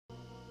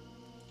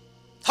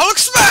Hulk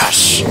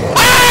smash!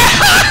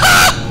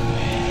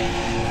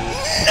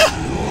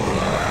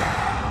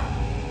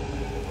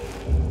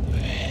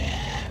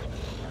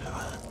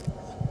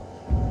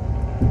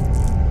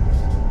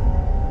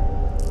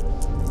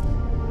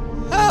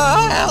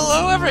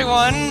 Hello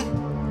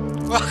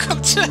everyone!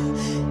 Welcome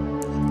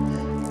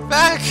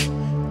back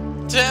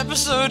to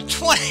episode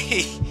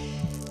 20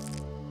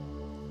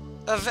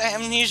 of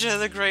Amnesia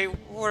the Great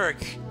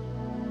Work.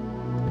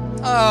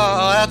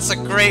 Oh, that's a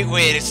great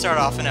way to start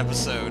off an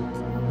episode.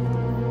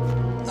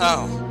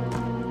 Oh.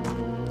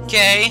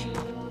 Okay.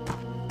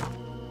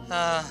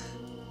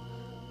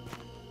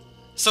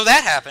 So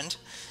that happened.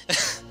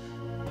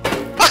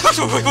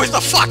 What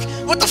the fuck?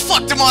 What the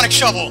fuck, demonic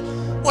shovel?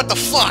 What the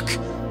fuck?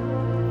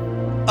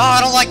 Oh, I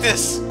don't like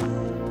this.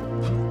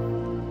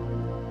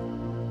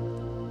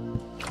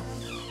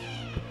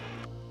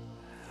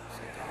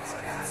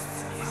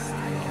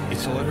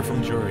 It's a letter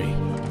from Jury.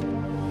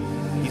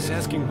 He's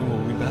asking when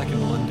we'll be back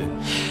in London.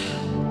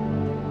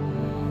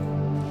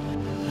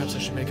 Perhaps I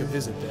should make a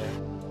visit there,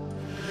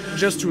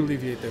 just to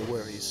alleviate their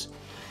worries.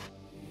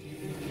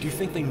 Do you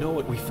think they know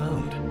what we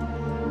found?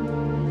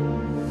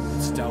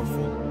 It's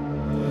doubtful,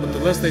 but the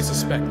less they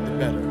suspect, the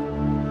better.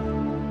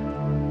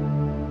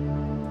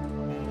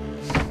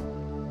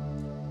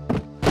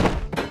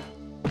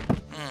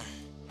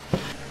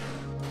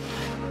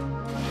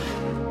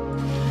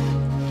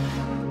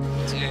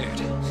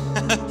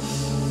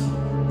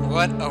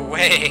 What a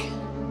way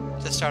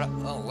to start.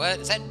 Oh, what?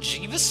 Is that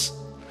Jeebus?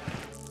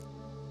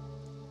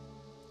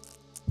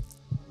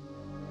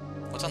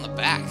 What's on the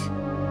back?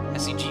 I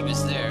see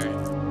Jeebus there.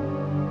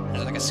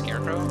 Is it like a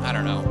scarecrow? I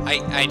don't know.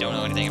 I don't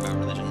know anything about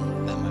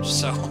religion that much,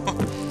 so.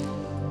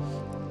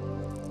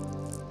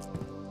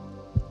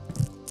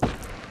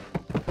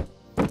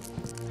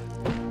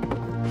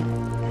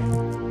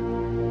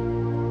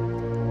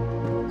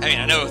 I mean,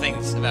 I know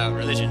things about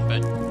religion, but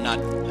not.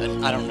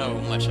 I don't know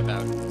much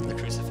about the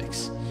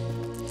crucifix.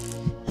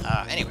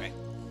 Anyway,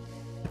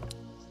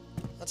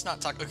 let's not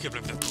talk. Okay,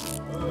 gonna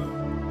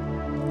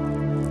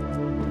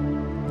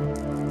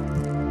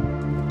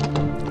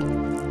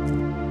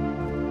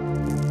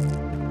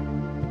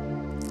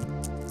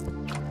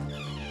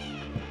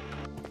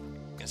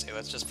say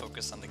let's just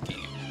focus on the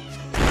game.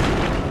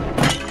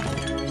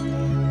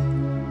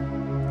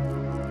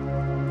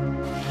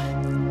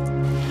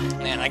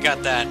 Man, I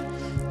got that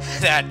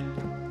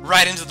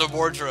right into the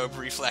wardrobe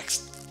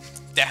reflex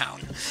down.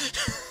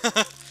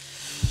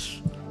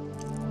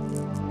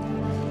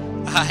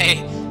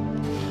 I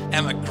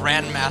am a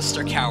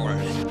Grandmaster Coward.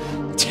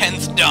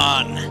 10th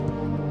Dawn.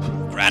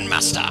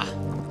 Grandmaster.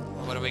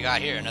 What do we got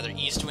here? Another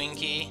East Wing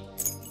key?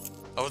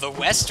 Oh, the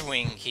West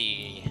Wing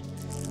key.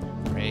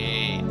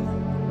 Great.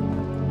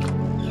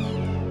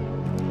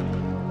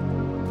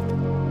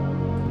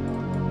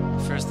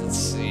 First, let's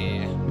see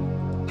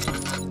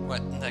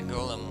what that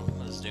golem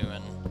was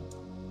doing.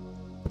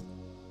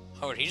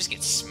 Oh, did he just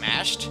get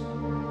smashed? Or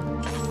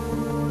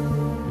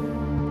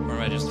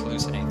am I just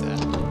hallucinating that?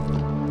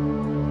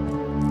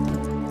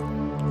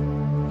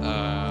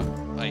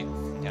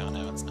 Yeah,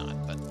 no, it's not,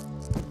 but...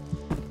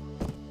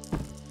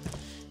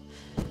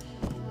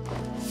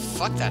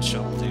 Fuck that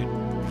shovel, dude.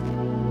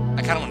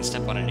 I kinda wanna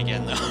step on it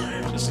again, though.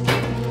 Just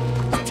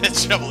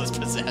this shovel is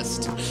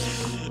possessed.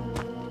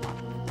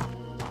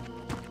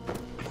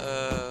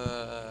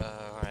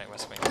 Alright,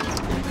 West Wing.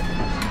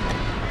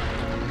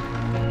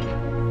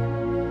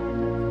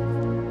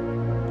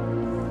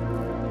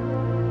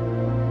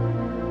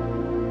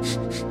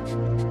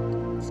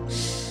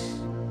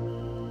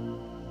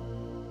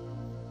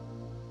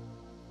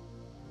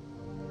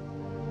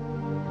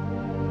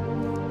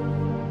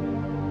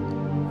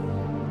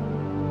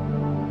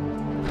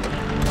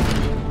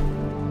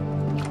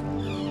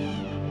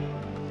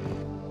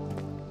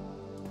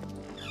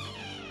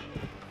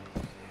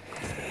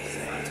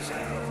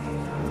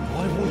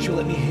 You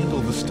let me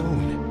handle the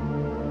stone.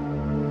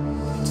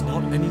 It's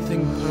not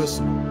anything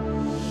personal.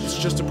 It's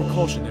just a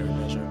precautionary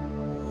measure.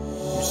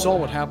 You saw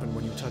what happened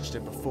when you touched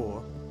it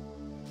before.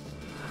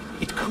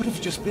 It could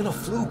have just been a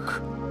fluke.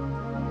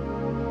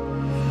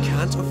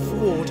 Can't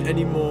afford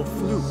any more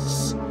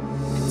flukes. You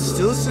can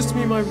still assist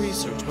me in my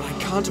research, but I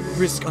can't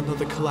risk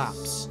another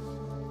collapse.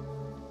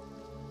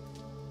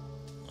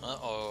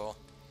 Uh-oh.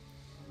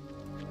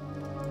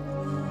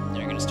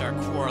 They're gonna start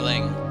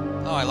quarreling.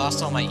 Oh, I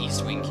lost all my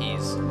East Wing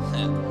keys.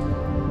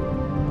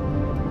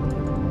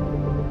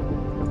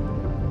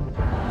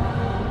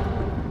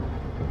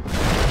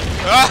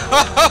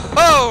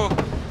 Oh!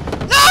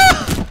 No!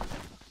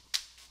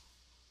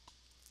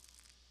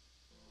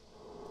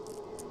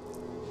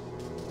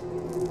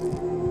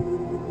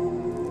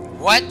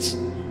 What?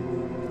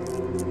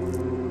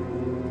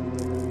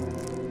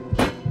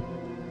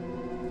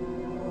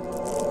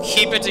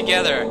 Keep it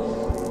together,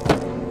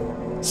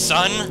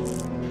 son.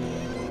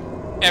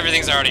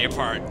 Everything's already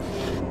apart.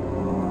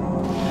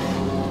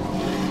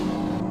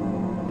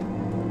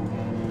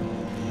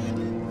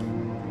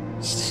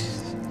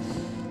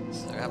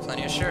 Still got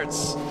plenty of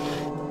shirts.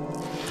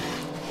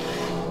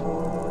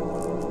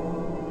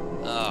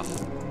 Oh.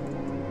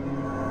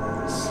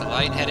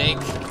 slight headache.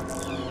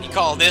 You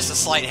call this a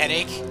slight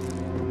headache?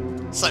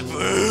 It's like...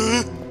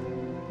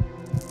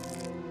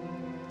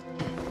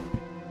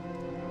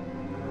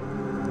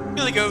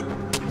 Billy Goat!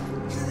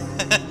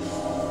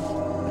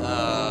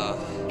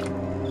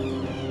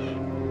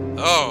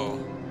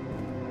 Oh.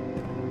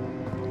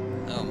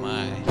 Oh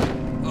my.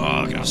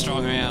 Oh, look how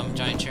strong I am.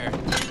 Giant chair.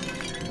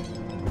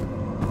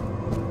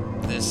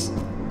 This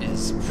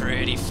is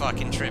pretty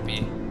fucking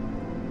trippy.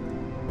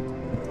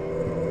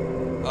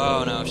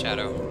 Oh no,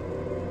 Shadow.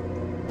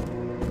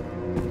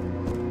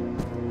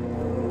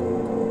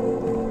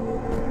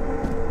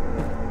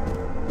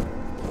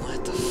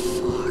 What the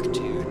fuck,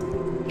 dude?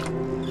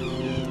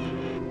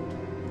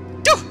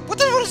 Dude!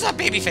 What is that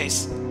baby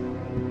face?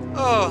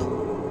 Oh.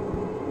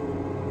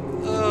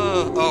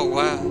 Oh,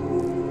 wow.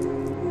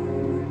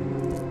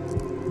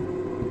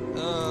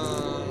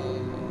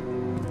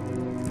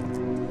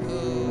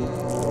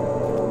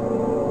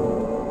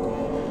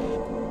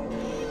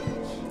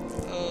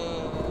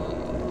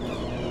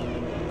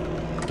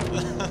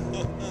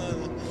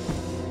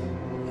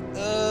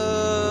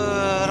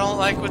 I don't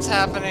like what's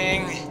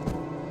happening.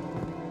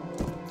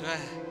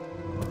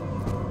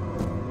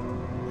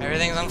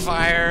 Everything's on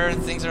fire,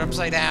 and things are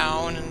upside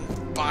down,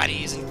 and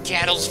bodies and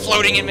candles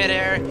floating in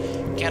midair.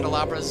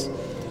 Candelabras.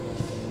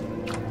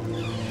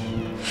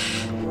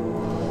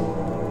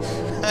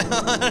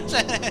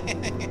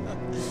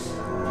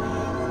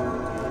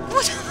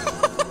 What?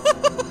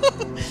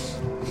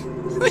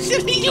 What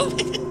did he do?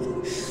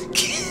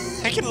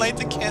 I can light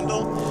the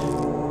candle.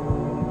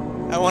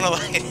 I want to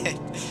light it.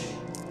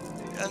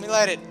 Let me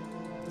light it.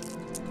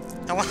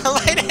 I want to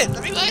light it.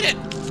 Let me light it.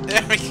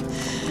 There we go.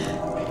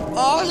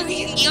 Oh, look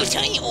at you,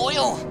 tiny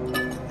oil.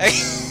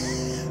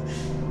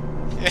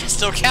 It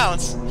still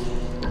counts.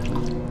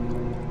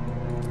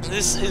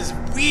 This is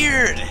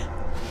weird.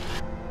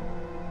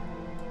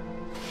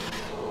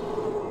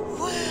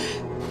 What?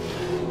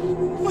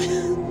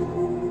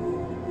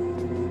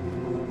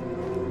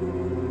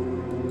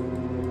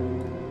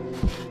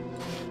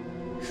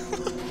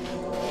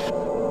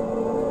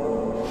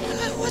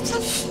 What the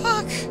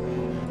fuck?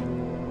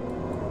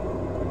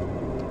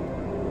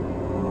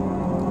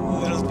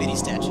 Little bitty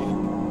statue.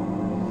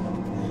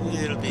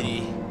 Little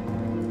bitty.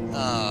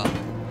 Oh.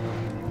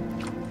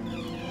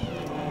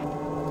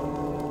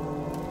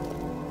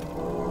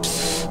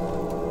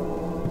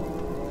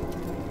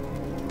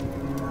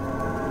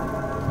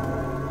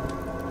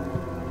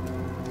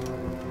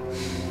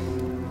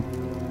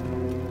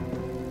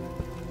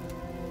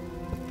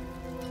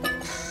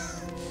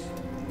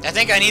 I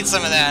think I need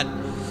some of that.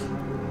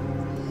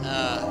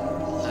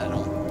 I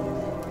don't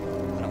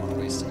want to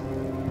waste it.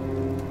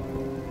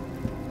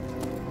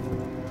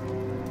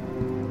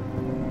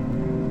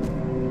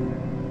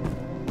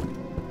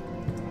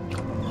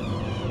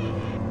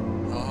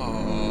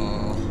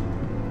 Oh.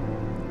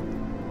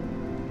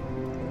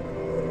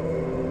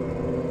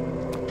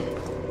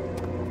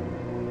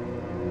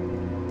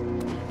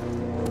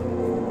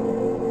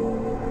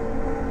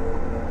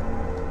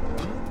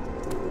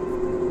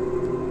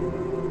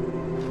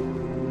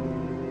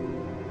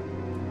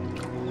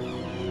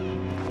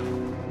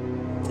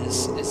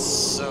 This is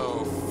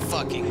so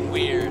fucking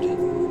weird.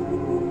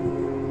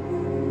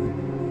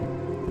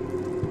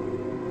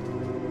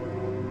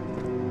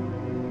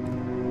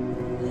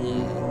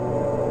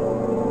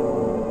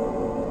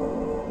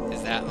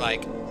 Is that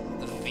like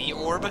the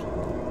orb?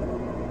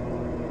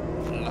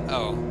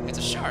 Oh, it's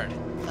a shard.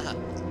 Huh.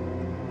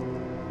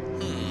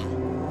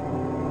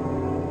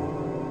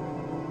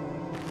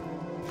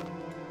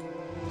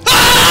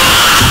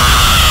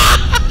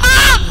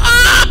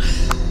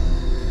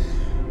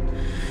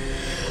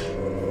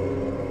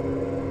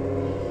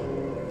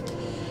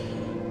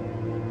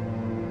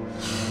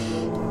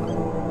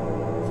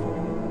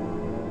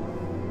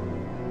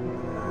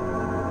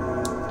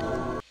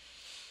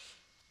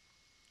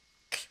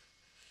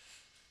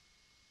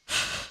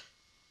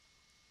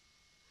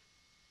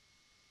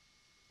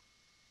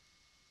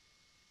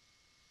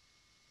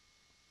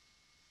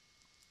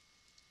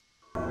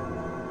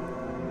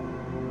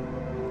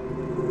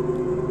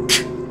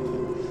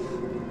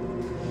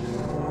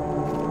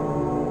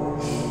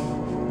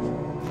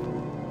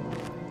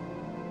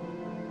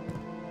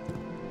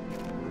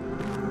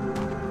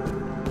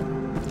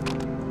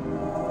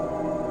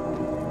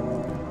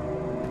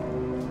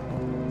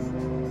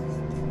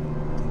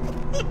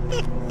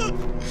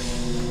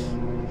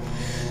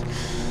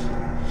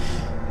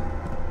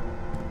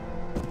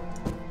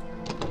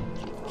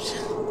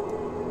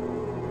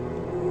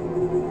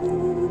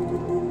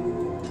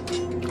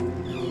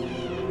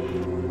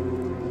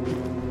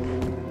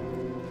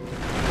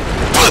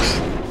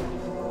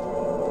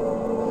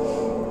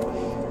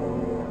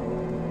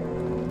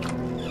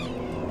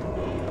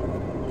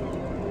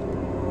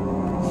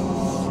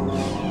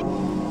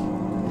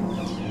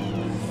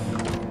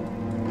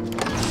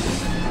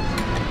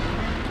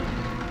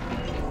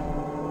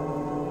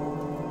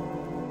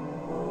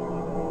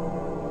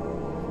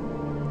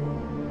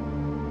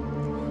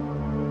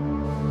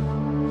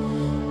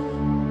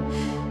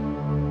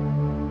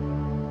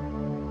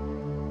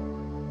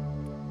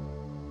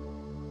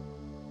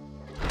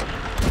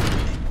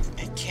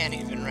 can't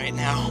even right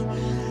now.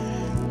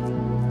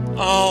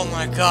 Oh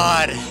my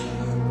god.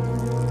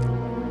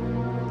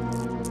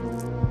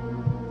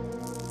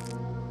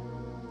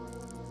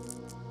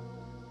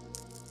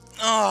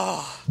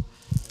 Oh.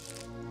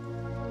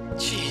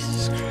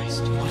 Jesus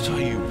Christ. What are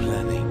you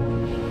planning,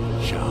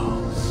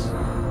 Charles?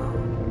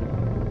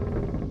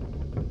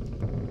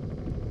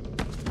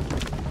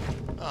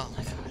 Oh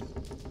my god.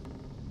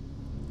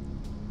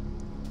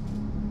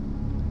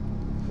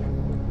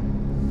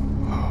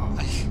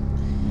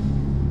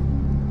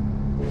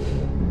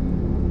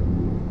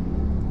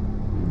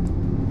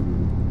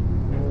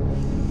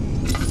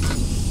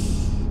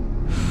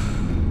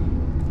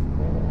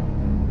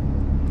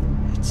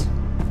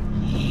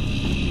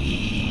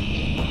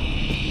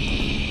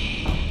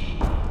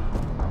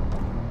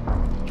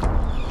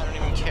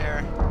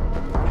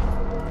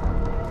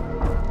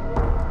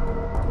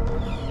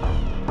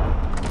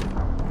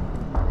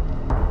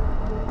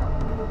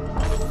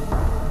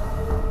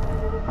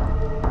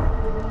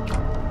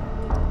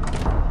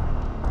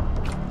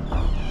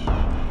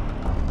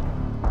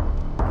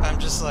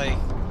 Like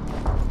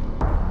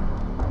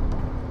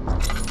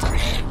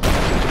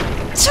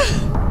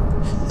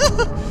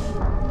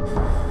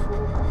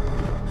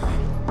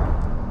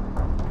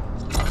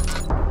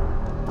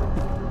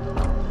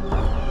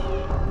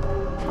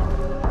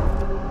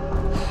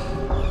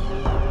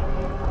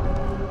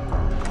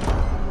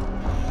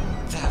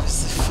that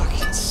was the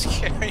fucking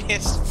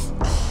scariest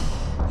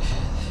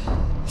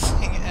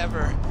thing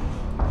ever.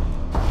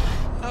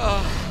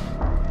 Oh.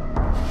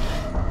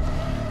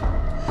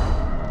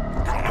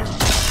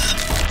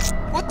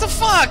 What the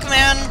fuck,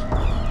 man?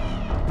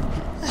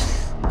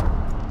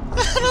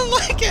 I don't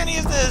like any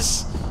of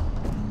this.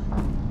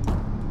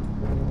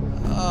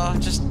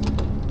 Just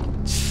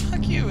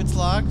fuck you, it's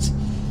locked.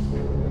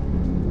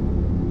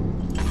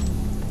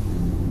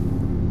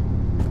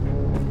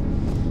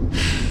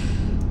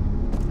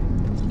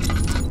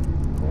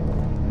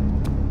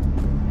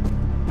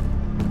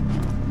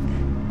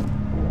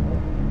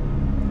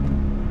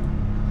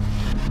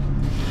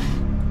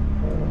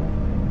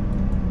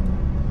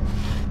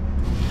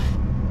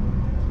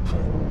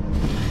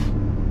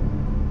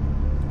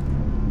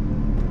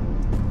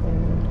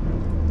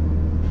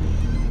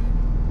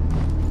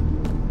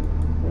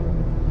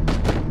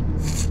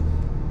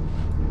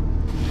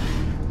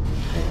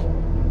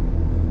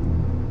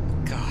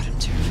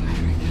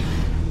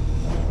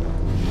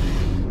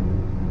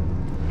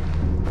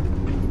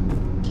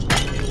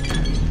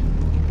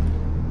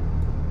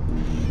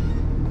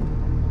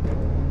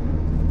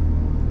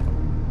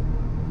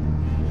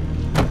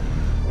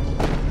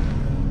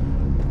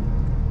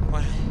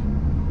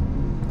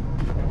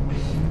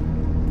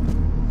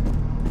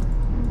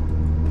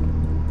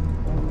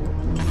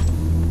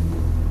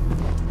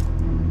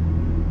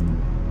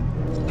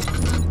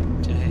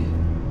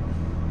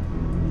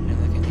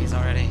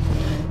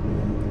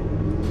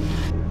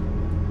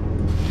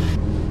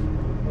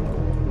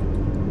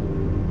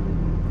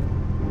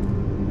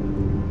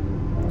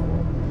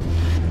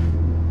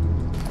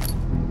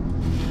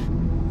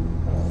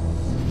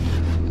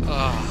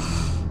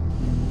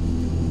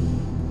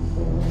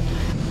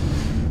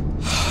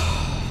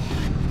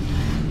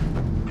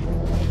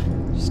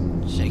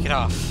 Shake it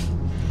off.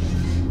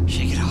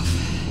 Shake it off.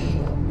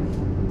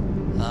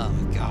 Oh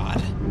my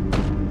god.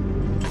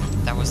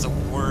 That was the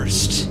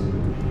worst.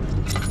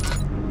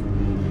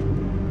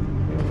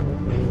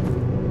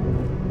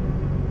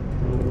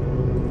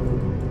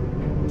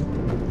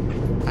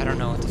 I don't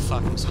know what the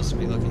fuck I'm supposed to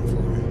be looking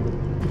for.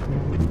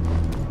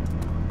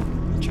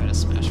 I'll try to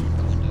smash one of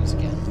the windows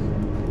again.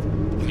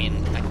 I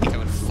mean, I think I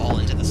would fall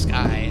into the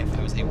sky if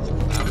I was able to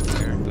go out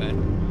there, but...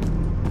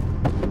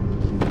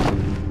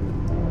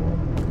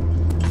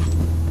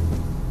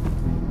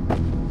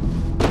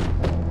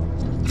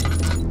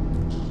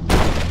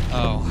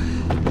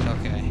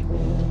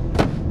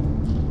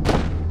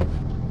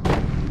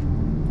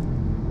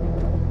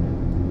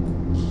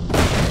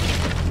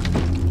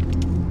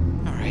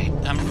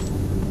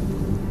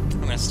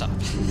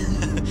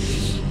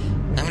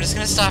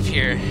 stop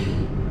here.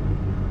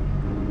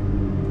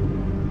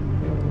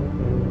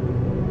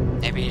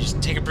 Maybe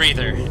just take a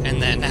breather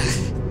and then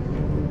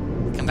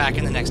come back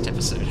in the next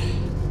episode.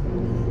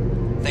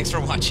 Thanks for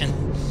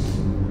watching.